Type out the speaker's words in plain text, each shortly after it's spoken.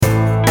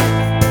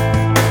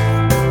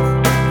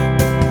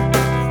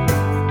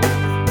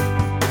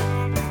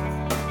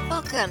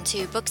Welcome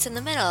to Books in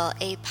the Middle,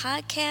 a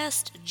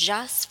podcast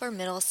just for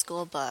middle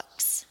school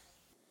books.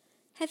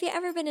 Have you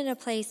ever been in a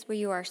place where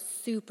you are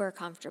super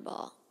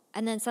comfortable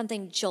and then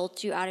something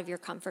jolts you out of your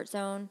comfort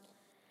zone?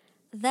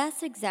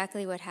 That's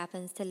exactly what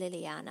happens to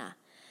Liliana.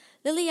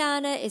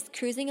 Liliana is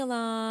cruising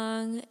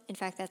along. In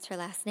fact, that's her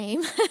last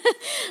name.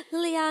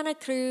 Liliana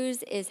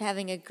Cruz is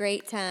having a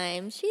great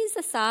time. She's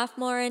a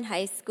sophomore in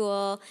high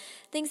school.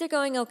 Things are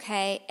going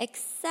okay,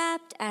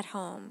 except at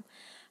home.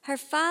 Her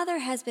father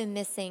has been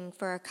missing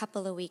for a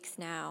couple of weeks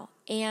now,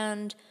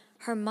 and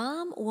her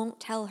mom won't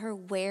tell her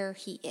where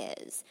he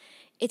is.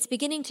 It's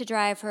beginning to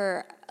drive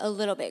her a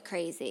little bit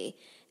crazy,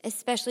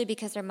 especially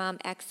because her mom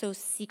acts so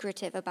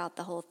secretive about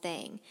the whole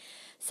thing.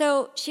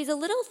 So she's a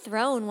little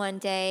thrown one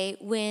day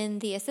when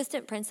the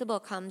assistant principal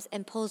comes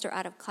and pulls her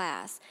out of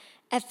class.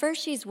 At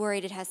first, she's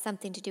worried it has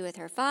something to do with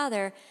her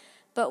father,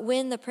 but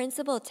when the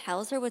principal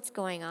tells her what's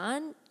going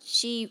on,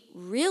 she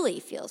really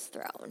feels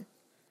thrown.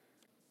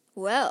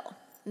 Well,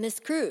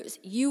 Miss Cruz,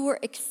 you were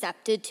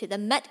accepted to the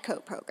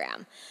METCO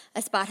program.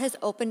 A spot has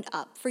opened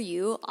up for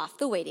you off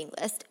the waiting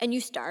list, and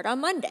you start on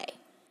Monday.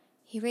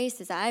 He raised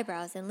his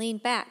eyebrows and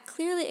leaned back,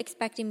 clearly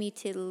expecting me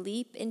to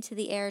leap into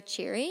the air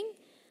cheering.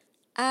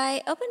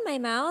 I opened my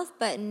mouth,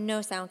 but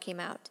no sound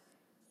came out.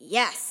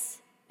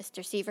 Yes,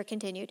 Mr. Seaver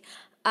continued.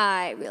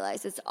 I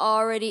realize it's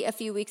already a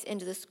few weeks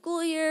into the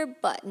school year,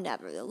 but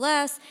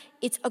nevertheless,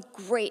 it's a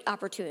great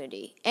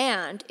opportunity,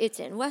 and it's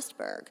in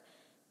Westburg.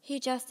 He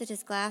adjusted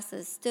his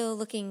glasses, still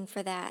looking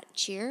for that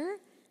cheer.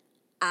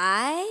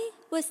 I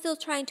was still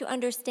trying to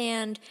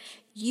understand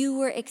you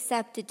were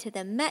accepted to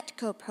the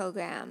METCO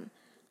program.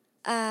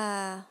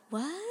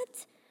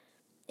 What?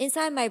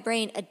 Inside my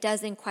brain, a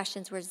dozen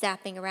questions were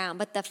zapping around,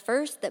 but the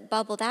first that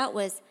bubbled out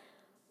was,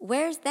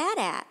 where's that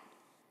at?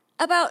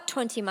 About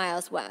 20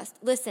 miles west.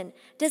 Listen,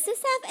 does this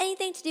have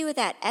anything to do with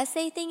that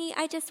essay thingy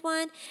I just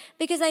won?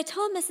 Because I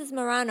told Mrs.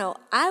 Morano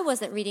I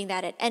wasn't reading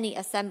that at any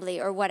assembly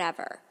or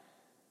whatever.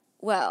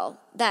 Well,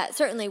 that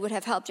certainly would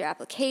have helped your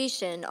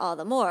application all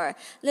the more.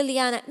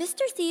 Liliana,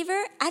 Mr.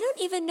 Seaver, I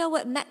don't even know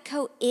what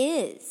METCO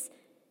is.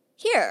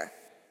 Here.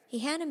 He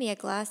handed me a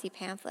glossy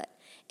pamphlet.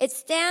 It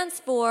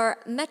stands for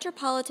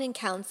Metropolitan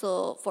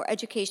Council for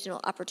Educational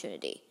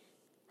Opportunity.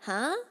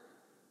 Huh?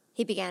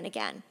 He began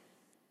again.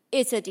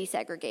 It's a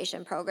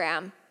desegregation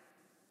program.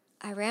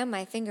 I ran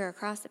my finger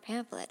across the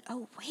pamphlet.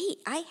 Oh, wait,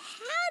 I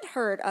had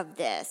heard of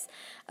this.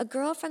 A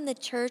girl from the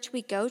church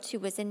we go to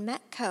was in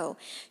METCO.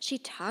 She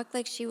talked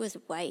like she was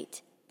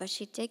white, but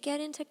she did get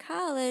into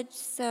college,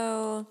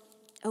 so...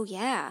 Oh,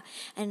 yeah,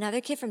 and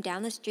another kid from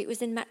down the street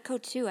was in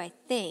METCO too, I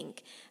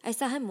think. I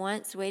saw him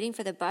once waiting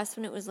for the bus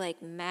when it was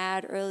like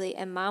mad early,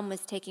 and Mom was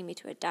taking me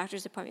to a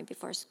doctor's appointment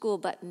before school.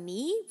 But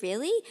me?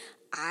 Really?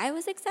 I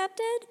was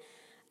accepted?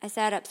 I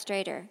sat up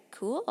straighter.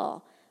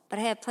 Cool. But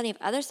I had plenty of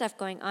other stuff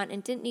going on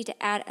and didn't need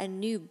to add a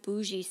new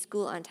bougie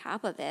school on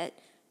top of it.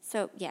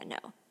 So, yeah, no.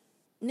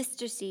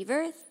 Mr.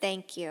 Seaver,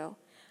 thank you,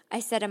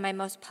 I said in my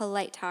most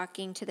polite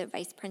talking to the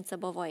vice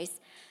principal voice.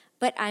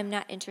 But I'm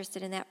not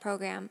interested in that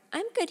program.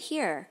 I'm good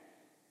here.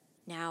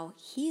 Now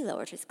he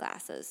lowered his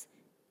glasses.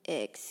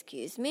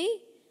 Excuse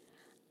me?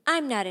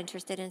 I'm not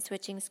interested in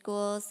switching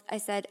schools, I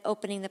said,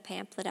 opening the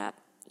pamphlet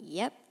up.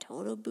 Yep,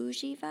 total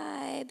bougie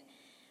vibe.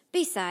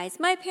 Besides,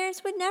 my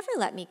parents would never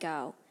let me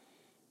go.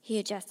 He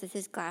adjusted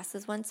his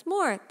glasses once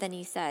more. Then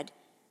he said,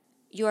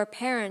 your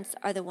parents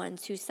are the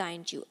ones who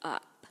signed you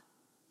up.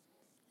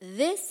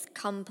 This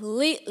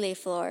completely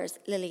floors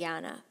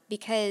Liliana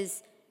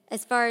because,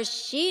 as far as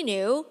she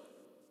knew,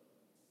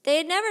 they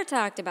had never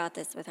talked about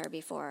this with her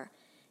before,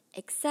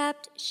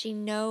 except she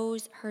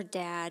knows her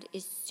dad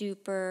is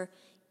super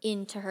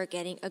into her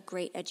getting a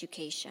great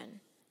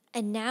education.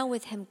 And now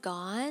with him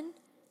gone,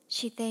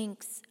 she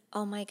thinks,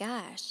 oh my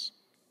gosh,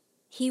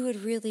 he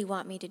would really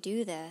want me to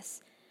do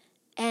this.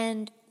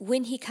 And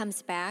when he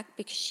comes back,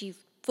 because she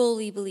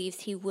fully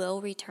believes he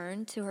will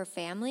return to her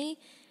family,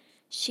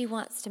 she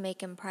wants to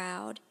make him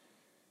proud.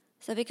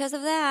 So because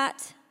of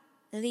that,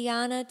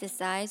 Liliana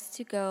decides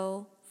to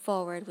go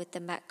forward with the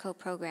METCO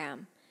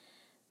program.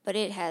 But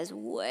it has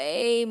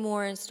way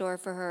more in store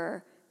for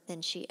her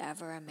than she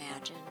ever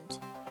imagined.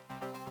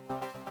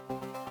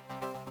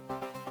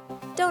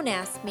 Don't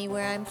Ask Me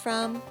Where I'm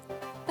From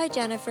by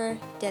Jennifer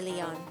De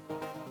Leon.